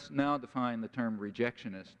 Let's now define the term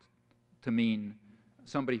rejectionist to mean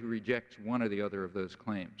somebody who rejects one or the other of those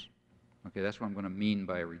claims. Okay, that's what I'm going to mean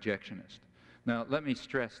by a rejectionist. Now, let me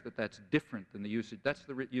stress that that's different than the usage. That's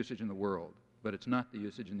the usage in the world, but it's not the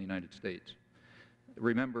usage in the United States.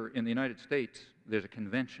 Remember, in the United States, there's a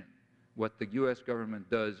convention. What the U.S. government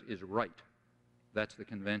does is right. That's the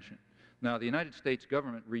convention. Now, the United States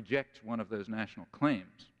government rejects one of those national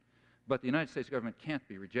claims, but the United States government can't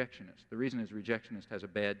be rejectionist. The reason is rejectionist has a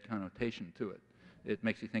bad connotation to it. It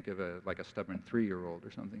makes you think of like a stubborn 3-year-old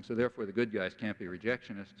or something. So therefore, the good guys can't be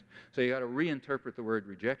rejectionists. So you got to reinterpret the word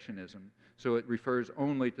rejectionism so it refers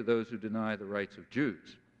only to those who deny the rights of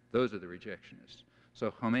Jews. Those are the rejectionists.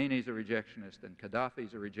 So Khomeini's a rejectionist and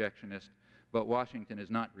Gaddafi's a rejectionist, but Washington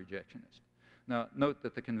is not rejectionist. Now, note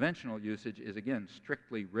that the conventional usage is, again,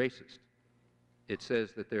 strictly racist. It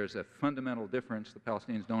says that there's a fundamental difference. The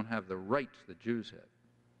Palestinians don't have the rights that Jews have.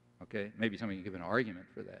 Okay? Maybe somebody can give an argument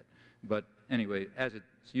for that. But anyway, as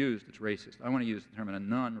it's used, it's racist. I want to use the term in a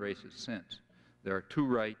non-racist sense. There are two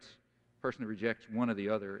rights. A person who rejects one or the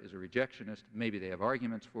other is a rejectionist. Maybe they have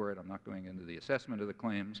arguments for it. I'm not going into the assessment of the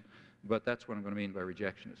claims, but that's what I'm going to mean by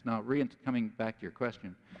rejectionist. Now, coming back to your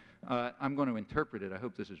question, I'm going to interpret it, I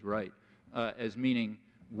hope this is right, as meaning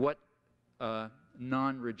what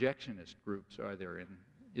non-rejectionist groups are there in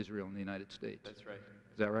Israel and the United States? That's right.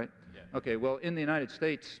 Is that right? Yeah. Okay, well, in the United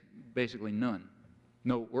States, basically none.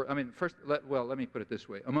 No, I mean, let me put it this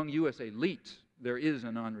way. Among U.S. elites, there is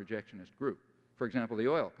a non-rejectionist group. For example, the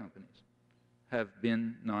oil companies have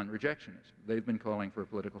been non-rejectionist. They've been calling for a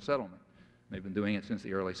political settlement. They've been doing it since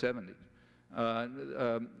the early 70s.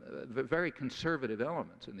 Very conservative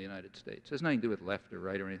elements in the United States. It has nothing to do with left or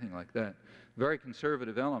right or anything like that. Very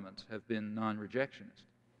conservative elements have been non-rejectionist.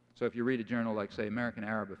 So if you read a journal like, say, American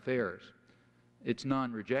Arab Affairs, it's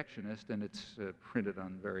non-rejectionist and it's printed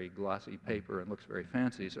on very glossy paper and looks very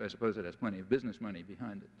fancy, so I suppose it has plenty of business money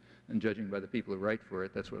behind it. And judging by the people who write for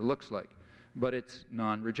it, that's what it looks like. But it's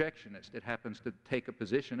non-rejectionist. It happens to take a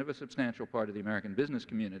position of a substantial part of the American business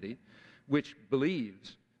community which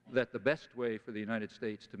believes that the best way for the United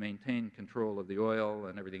States to maintain control of the oil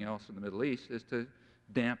and everything else in the Middle East is to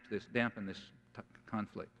dampen this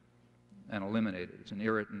conflict and eliminate it. It's an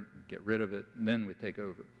irritant, get rid of it, and then we take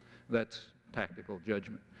over. That's tactical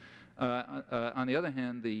judgment. On the other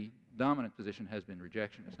hand, the dominant position has been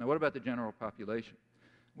rejectionist. Now, what about the general population?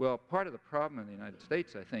 Well, part of the problem in the United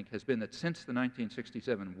States, I think, has been that since the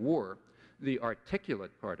 1967 war, the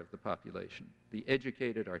articulate part of the population, the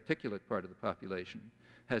educated, articulate part of the population,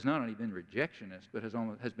 has not only been rejectionist, but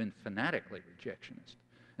has been fanatically rejectionist.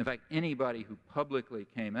 In fact, anybody who publicly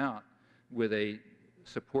came out with a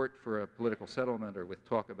support for a political settlement or with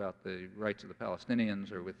talk about the rights of the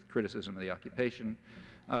Palestinians or with criticism of the occupation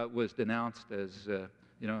was denounced as a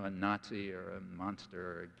Nazi or a monster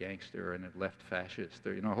or a gangster and a left fascist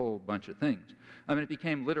or a whole bunch of things. I mean, it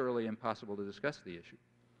became literally impossible to discuss the issue,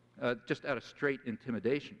 just out of straight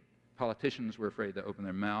intimidation. Politicians were afraid to open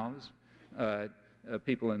their mouths.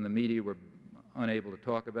 People in the media were unable to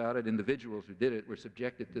talk about it. Individuals who did it were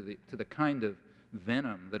subjected to the kind of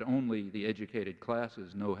venom that only the educated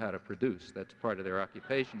classes know how to produce. That's part of their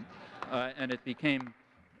occupation. And it became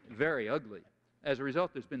very ugly. As a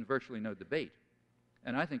result, there's been virtually no debate.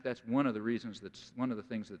 And I think that's one of the reasons, one of the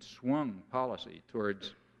things that swung policy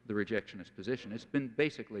towards the rejectionist position. It's been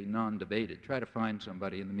basically non-debated. Try to find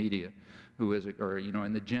somebody in the media who is, or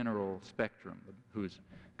in the general spectrum, who's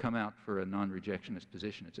come out for a non-rejectionist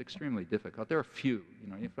position. It's extremely difficult. There are few,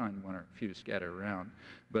 you find one or a few scattered around,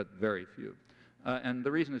 but very few. And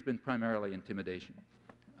the reason has been primarily intimidation.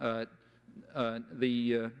 And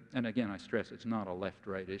again, I stress it's not a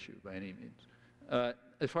left-right issue by any means.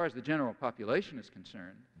 As far as the general population is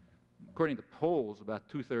concerned, according to polls, about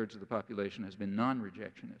 2/3 of the population has been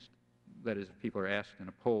non-rejectionist. That is, if people are asked in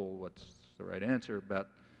a poll what's the right answer,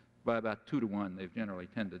 by about 2 to 1, they've generally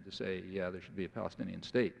tended to say, yeah, there should be a Palestinian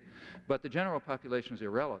state. But the general population is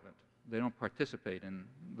irrelevant. They don't participate in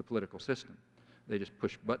the political system. They just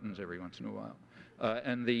push buttons every once in a while.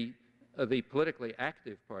 And the politically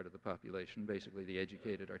active part of the population, basically the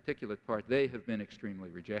educated, articulate part, they have been extremely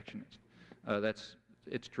rejectionist.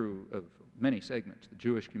 It's true of many segments: the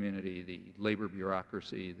Jewish community, the labor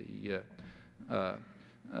bureaucracy, the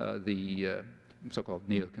so-called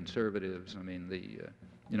neoconservatives. I mean,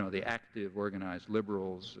 the active, organized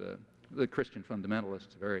liberals, the Christian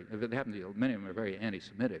fundamentalists. Many of them are very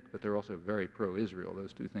anti-Semitic, but they're also very pro-Israel.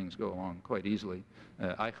 Those two things go along quite easily.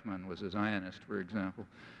 Eichmann was a Zionist, for example,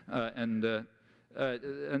 and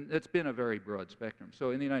it's been a very broad spectrum. So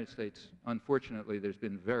in the United States, unfortunately, there's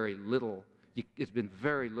been very little. It's been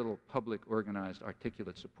very little public, organized,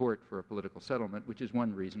 articulate support for a political settlement, which is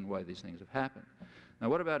one reason why these things have happened. Now,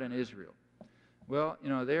 what about in Israel? Well,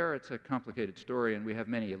 there it's a complicated story, and we have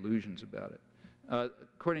many illusions about it.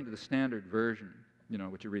 According to the standard version,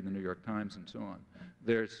 which you read in the New York Times and so on,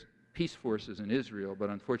 there's peace forces in Israel, but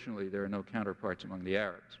unfortunately there are no counterparts among the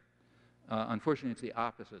Arabs. Unfortunately, it's the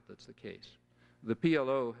opposite that's the case. The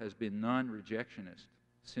PLO has been non-rejectionist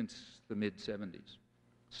since the mid-'70s.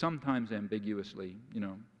 Sometimes ambiguously,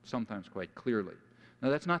 sometimes quite clearly. Now,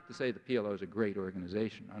 that's not to say the PLO is a great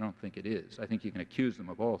organization. I don't think it is. I think you can accuse them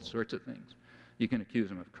of all sorts of things. You can accuse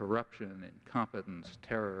them of corruption, incompetence,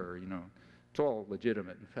 terror, It's all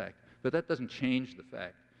legitimate, in fact. But that doesn't change the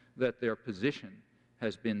fact that their position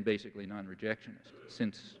has been basically non-rejectionist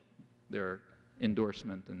since their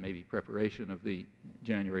endorsement and maybe preparation of the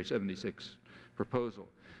January '76 proposal.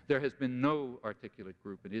 There has been no articulate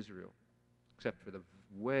group in Israel, except for the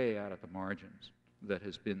way out at the margins, that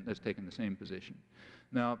has taken the same position.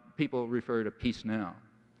 Now, people refer to Peace Now,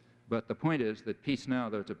 but the point is that Peace Now,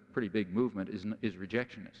 though it's a pretty big movement, is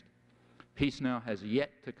rejectionist. Peace Now has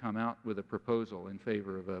yet to come out with a proposal in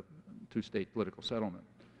favor of a two-state political settlement.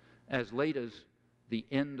 As late as the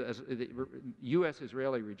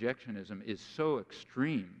U.S.-Israeli rejectionism is so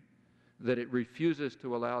extreme that it refuses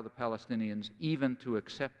to allow the Palestinians even to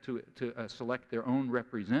accept to select their own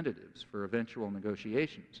representatives for eventual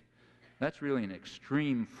negotiations. That's really an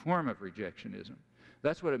extreme form of rejectionism.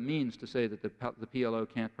 That's what it means to say that the PLO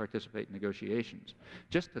can't participate in negotiations.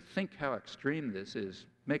 Just to think how extreme this is,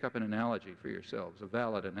 make up an analogy for yourselves, a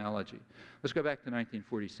valid analogy. Let's go back to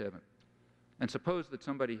 1947. And suppose that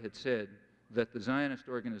somebody had said that the Zionist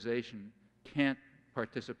organization can't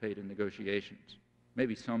participate in negotiations.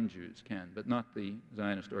 Maybe some Jews can, but not the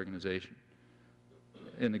Zionist organization,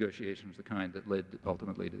 in negotiations the kind that led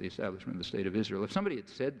ultimately to the establishment of the State of Israel. If somebody had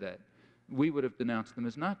said that, we would have denounced them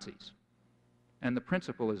as Nazis. And the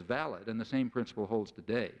principle is valid, and the same principle holds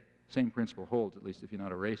today. Same principle holds, at least if you're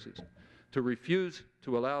not a racist. To refuse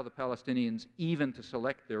to allow the Palestinians even to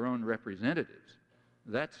select their own representatives,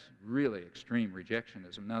 that's really extreme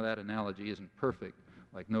rejectionism. Now, that analogy isn't perfect,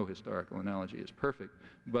 like no historical analogy is perfect,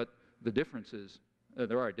 but the difference is,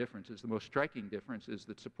 there are differences. The most striking difference is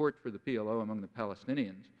that support for the PLO among the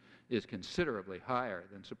Palestinians is considerably higher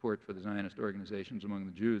than support for the Zionist organizations among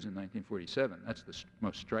the Jews in 1947. That's the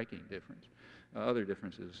most striking difference. Other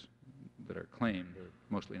differences that are claimed are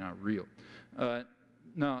mostly not real.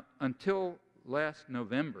 Now, until last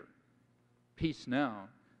November, Peace Now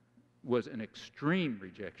was an extreme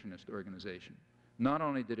rejectionist organization. Not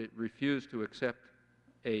only did it refuse to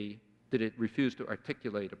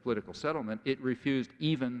articulate a political settlement, it refused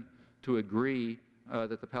even to agree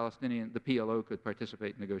that the PLO could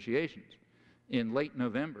participate in negotiations. In late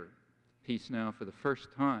November, Peace Now, for the first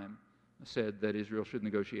time, said that Israel should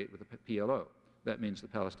negotiate with the PLO. That means the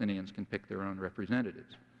Palestinians can pick their own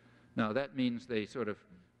representatives. Now, that means they sort of,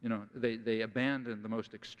 they abandoned the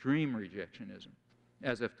most extreme rejectionism.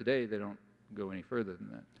 As of today, they don't go any further than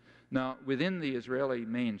that. Now, within the Israeli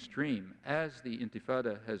mainstream, as the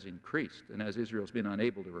Intifada has increased and as Israel's been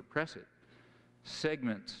unable to repress it,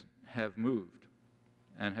 segments have moved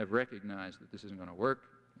and have recognized that this isn't going to work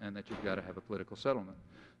and that you've got to have a political settlement.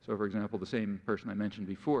 So, for example, the same person I mentioned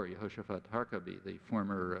before, Yehoshaphat Harkabi, the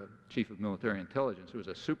former chief of military intelligence, who was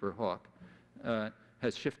a super hawk,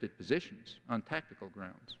 has shifted positions on tactical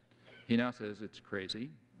grounds. He now says it's crazy.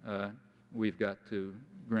 We've got to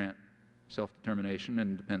grant self-determination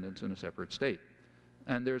and independence in a separate state.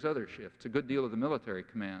 And there's other shifts. A good deal of the military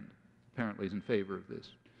command apparently is in favor of this.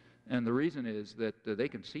 And the reason is that they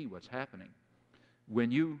can see what's happening.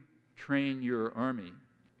 When you train your army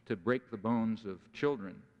to break the bones of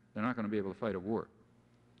children, they're not going to be able to fight a war.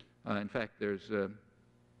 In fact, there's,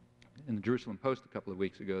 in the Jerusalem Post a couple of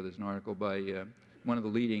weeks ago, there's an article by one of the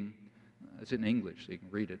leading, it's in English so you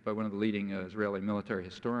can read it, by one of the leading Israeli military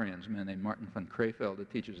historians, a man named Martin von Crefeld,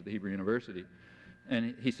 that teaches at the Hebrew University.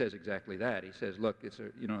 And he says exactly that. He says, look,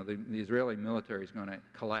 the Israeli military is going to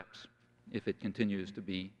collapse if it continues to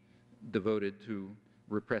be devoted to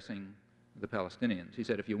repressing the Palestinians. He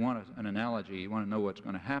said, if you want an analogy, you want to know what's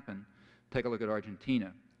going to happen, take a look at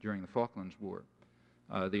Argentina during the Falklands War.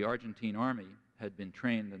 The Argentine army had been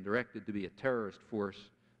trained and directed to be a terrorist force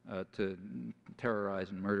to terrorize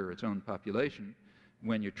and murder its own population.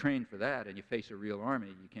 When you're trained for that and you face a real army,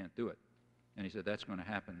 you can't do it. And he said that's going to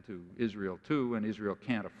happen to Israel too, and Israel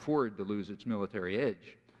can't afford to lose its military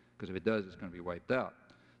edge, because if it does, it's going to be wiped out.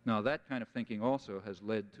 Now, that kind of thinking also has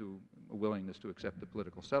led to a willingness to accept a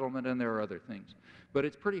political settlement, and there are other things. But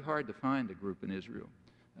it's pretty hard to find a group in Israel,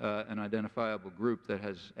 an identifiable group that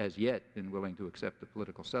has as yet been willing to accept a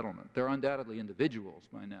political settlement. There are undoubtedly individuals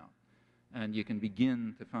by now, and you can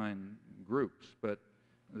begin to find groups, but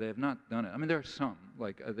they have not done it. I mean, there are some,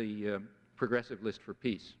 like the Progressive List for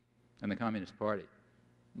Peace and the Communist Party.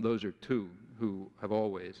 Those are two who have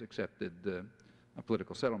always accepted a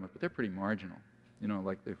political settlement, but they're pretty marginal. You know,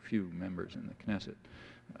 like there are few members in the Knesset.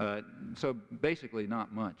 So basically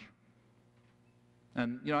not much.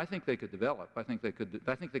 And, you know, I think they could develop. I think they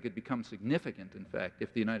could become significant, in fact,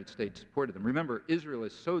 if the United States supported them. Remember, Israel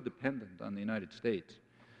is so dependent on the United States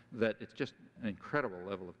that it's just an incredible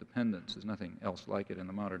level of dependence. There's nothing else like it in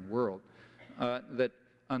the modern world. That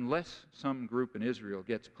unless some group in Israel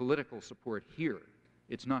gets political support here,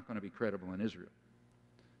 it's not going to be credible in Israel.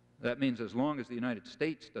 That means as long as the United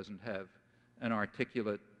States doesn't have an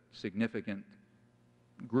articulate, significant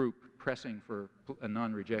group pressing for a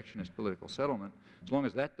non-rejectionist political settlement, as long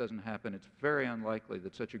as that doesn't happen, it's very unlikely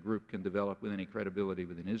that such a group can develop with any credibility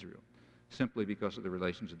within Israel, simply because of the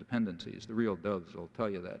relations of dependencies. The real doves will tell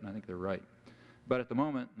you that, and I think they're right. But at the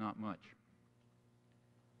moment, not much.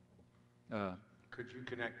 Could you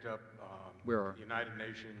connect up Where the United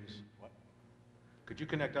Nations? What? Could you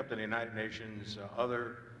connect up to the United Nations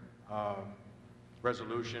other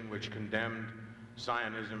resolution which condemned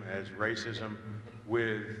Zionism as racism,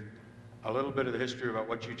 with a little bit of the history about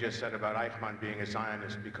what you just said about Eichmann being a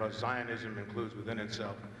Zionist, because Zionism includes within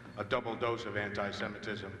itself a double dose of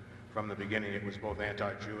anti-Semitism. From the beginning, it was both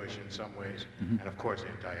anti-Jewish in some ways, and of course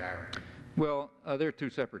anti-Arab. Well, there are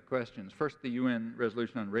two separate questions. First, the UN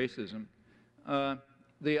resolution on racism. I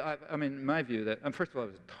mean, in my view, that first of all,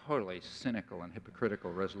 it was a totally cynical and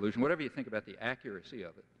hypocritical resolution. Whatever you think about the accuracy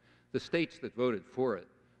of it, the states that voted for it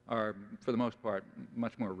are, for the most part,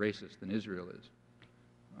 much more racist than Israel is.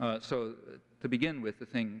 So, to begin with, the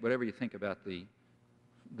thing, whatever you think about the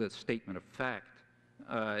statement of fact,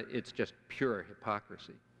 it's just pure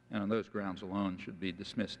hypocrisy, and on those grounds alone should be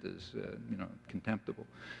dismissed as, you know, contemptible.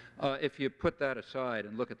 If you put that aside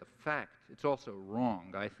and look at the fact, it's also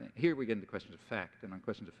wrong, I think. Here we get into questions of fact, and on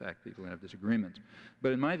questions of fact, people have disagreements.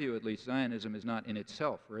 But in my view, at least, Zionism is not in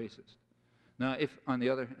itself racist. Now, if, on the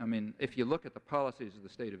other, I mean, if you look at the policies of the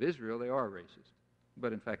State of Israel, they are racist.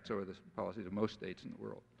 But in fact, so are the policies of most states in the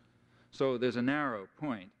world. So there's a narrow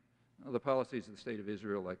point. The policies of the State of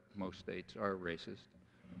Israel, like most states, are racist.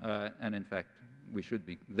 And in fact,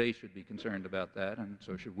 they should be concerned about that, and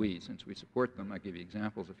so should we, since we support them. I'll give you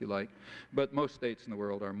examples if you like. But most states in the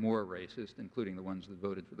world are more racist, including the ones that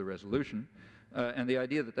voted for the resolution. And the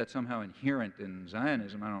idea that that's somehow inherent in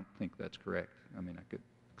Zionism, I don't think that's correct. I mean, I could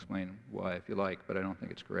explain why if you like, but I don't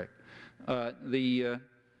think it's correct.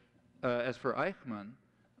 As for Eichmann,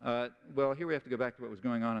 well, here we have to go back to what was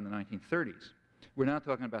going on in the 1930s. We're now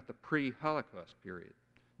talking about the pre-Holocaust period.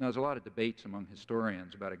 Now, there's a lot of debates among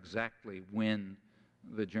historians about exactly when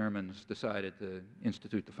the Germans decided to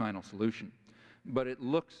institute the final solution. But it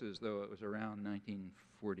looks as though it was around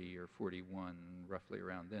 1940 or 41, roughly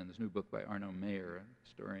around then. There's a new book by Arno Mayer, a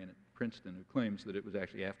historian at Princeton, who claims that it was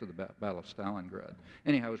actually after the Battle of Stalingrad.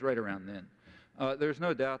 Anyhow, it was right around then. There's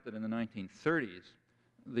no doubt that in the 1930s,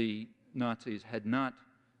 the Nazis had not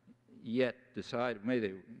yet decided, maybe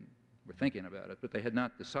they were thinking about it, but they had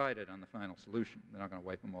not decided on the final solution. They're not going to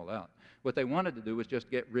wipe them all out. What they wanted to do was just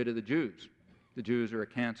get rid of the Jews. The Jews are a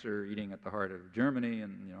cancer eating at the heart of Germany,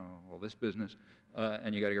 and, you know, all this business,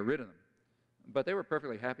 and you got to get rid of them. But they were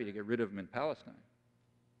perfectly happy to get rid of them in Palestine.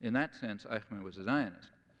 in that sense, Eichmann was a Zionist.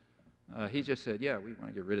 He just said, yeah, we want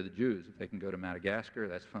to get rid of the Jews. If they can go to Madagascar,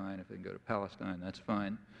 that's fine. If they can go to Palestine, that's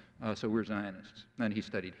fine. So we're Zionists. And he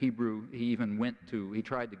studied Hebrew. He even he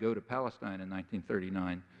tried to go to Palestine in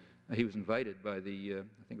 1939. He was invited by I think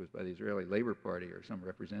it was by the Israeli Labor Party or some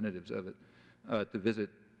representatives of it, to visit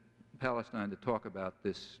Palestine to talk about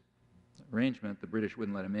this arrangement. The British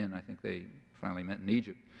wouldn't let him in. I think they finally met in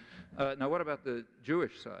Egypt. Now, what about the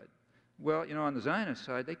Jewish side? Well, on the Zionist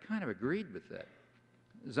side, they kind of agreed with that.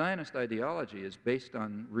 Zionist ideology is based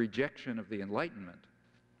on rejection of the Enlightenment.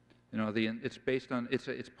 It's based on,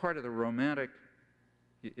 it's part of the romantic,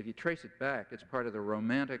 if you trace it back, it's part of the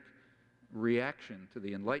romantic reaction to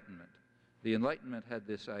the Enlightenment. The Enlightenment had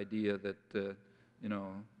this idea that, in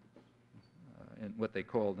what they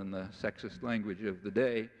called in the sexist language of the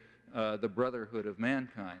day, the brotherhood of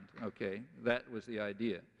mankind, okay? That was the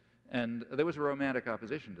idea. And there was a romantic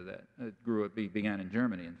opposition to that. It began in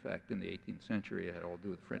Germany, in fact, in the 18th century. It had all to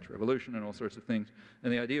do with the French Revolution and all sorts of things.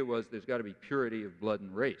 And the idea was there's got to be purity of blood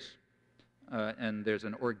and race. And there's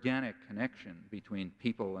an organic connection between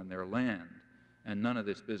people and their land. And none of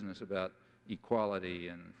this business about equality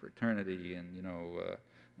and fraternity and,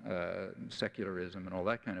 secularism and all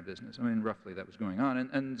that kind of business. I mean, roughly that was going on.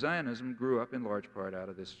 And Zionism grew up in large part out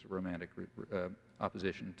of this romantic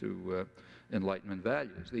opposition to Enlightenment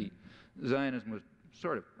values. The Zionism was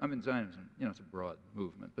Zionism, it's a broad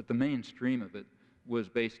movement, but the mainstream of it was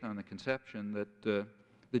based on the conception that the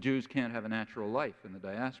Jews can't have a natural life in the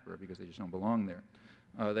diaspora because they just don't belong there.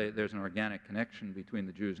 There's an organic connection between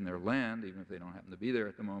the Jews and their land, even if they don't happen to be there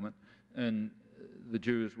at the moment, and the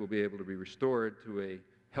Jews will be able to be restored to a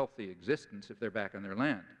healthy existence if they're back on their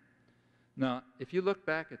land. Now, if you look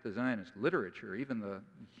back at the Zionist literature, even the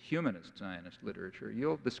humanist Zionist literature,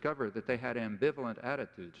 you'll discover that they had ambivalent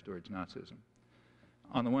attitudes towards Nazism.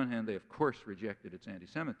 On the one hand, they of course rejected its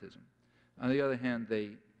anti-Semitism. On the other hand,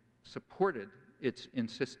 they supported its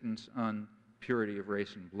insistence on purity of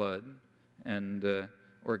race and blood and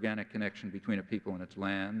organic connection between a people and its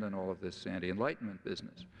land and all of this anti-Enlightenment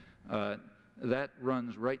business. That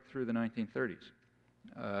runs right through the 1930s.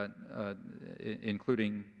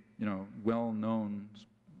 Including, well-known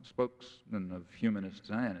spokesmen of humanist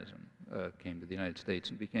Zionism came to the United States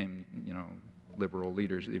and became, liberal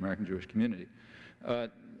leaders of the American Jewish community,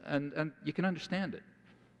 and you can understand it.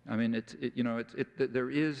 I mean, there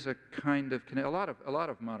is a kind of a lot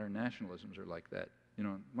of modern nationalisms are like that.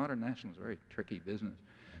 Modern nationalism is a very tricky business.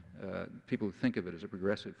 People who think of it as a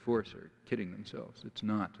progressive force are kidding themselves. It's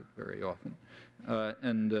not very often,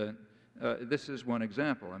 this is one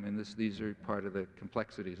example. I mean, these are part of the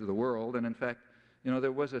complexities of the world. And in fact,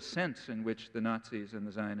 there was a sense in which the Nazis and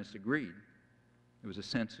the Zionists agreed. There was a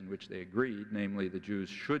sense in which they agreed, namely the Jews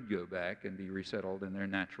should go back and be resettled in their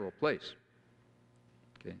natural place.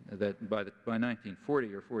 Okay, that by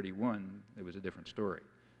 1940 or 41, it was a different story.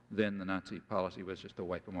 Then the Nazi policy was just to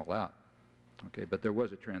wipe them all out. Okay, but there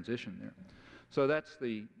was a transition there. So that's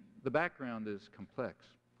the background is complex.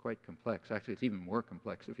 Quite complex. Actually, it's even more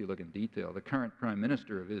complex if you look in detail. The current Prime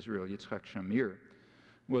Minister of Israel, Yitzhak Shamir,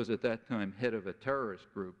 was at that time head of a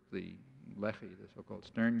terrorist group, the Lehi, the so-called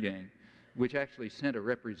Stern Gang, which actually sent a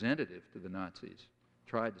representative to the Nazis,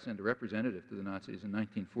 tried to send a representative to the Nazis in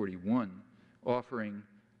 1941, offering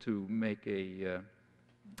to make an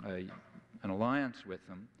alliance with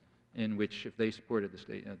them in which if they supported the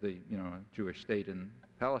state, Jewish state in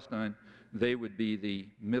Palestine, they would be the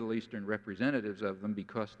Middle Eastern representatives of them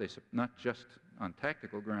because they, not just on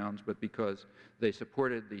tactical grounds, but because they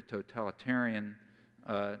supported the totalitarian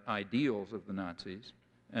ideals of the Nazis,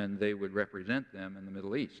 and they would represent them in the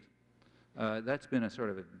Middle East. That's been a sort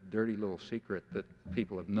of a dirty little secret that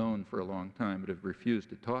people have known for a long time but have refused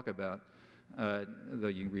to talk about, though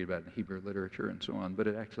you can read about it in Hebrew literature and so on, but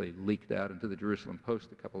it actually leaked out into the Jerusalem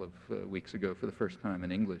Post a couple of weeks ago for the first time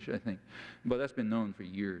in English, I think. But that's been known for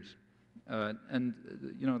years. And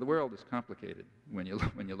the world is complicated when you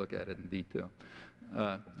look at it in detail.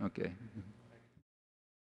 Okay.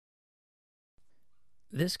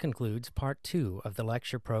 This concludes Part 2 of the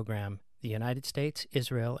lecture program, The United States,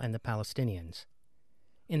 Israel, and the Palestinians.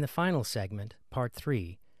 In the final segment, Part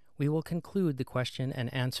 3, we will conclude the question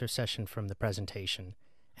and answer session from the presentation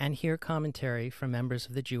and hear commentary from members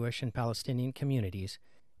of the Jewish and Palestinian communities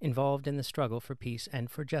involved in the struggle for peace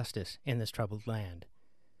and for justice in this troubled land.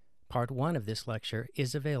 Part 1 of this lecture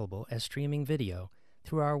is available as streaming video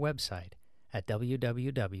through our website at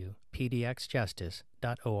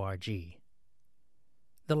www.pdxjustice.org.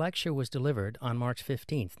 The lecture was delivered on March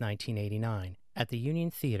 15, 1989, at the Union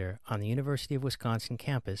Theater on the University of Wisconsin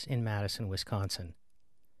campus in Madison, Wisconsin.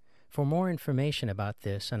 For more information about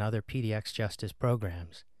this and other PDX Justice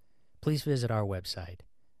programs, please visit our website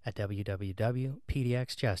at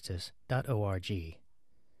www.pdxjustice.org.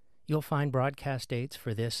 You'll find broadcast dates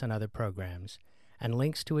for this and other programs, and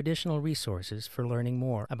links to additional resources for learning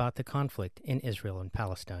more about the conflict in Israel and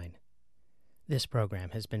Palestine. This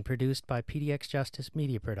program has been produced by PDX Justice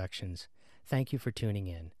Media Productions. Thank you for tuning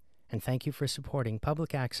in, and thank you for supporting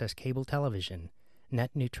public access cable television,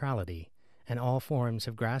 net neutrality, and all forms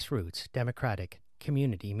of grassroots, democratic,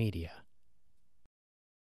 community media.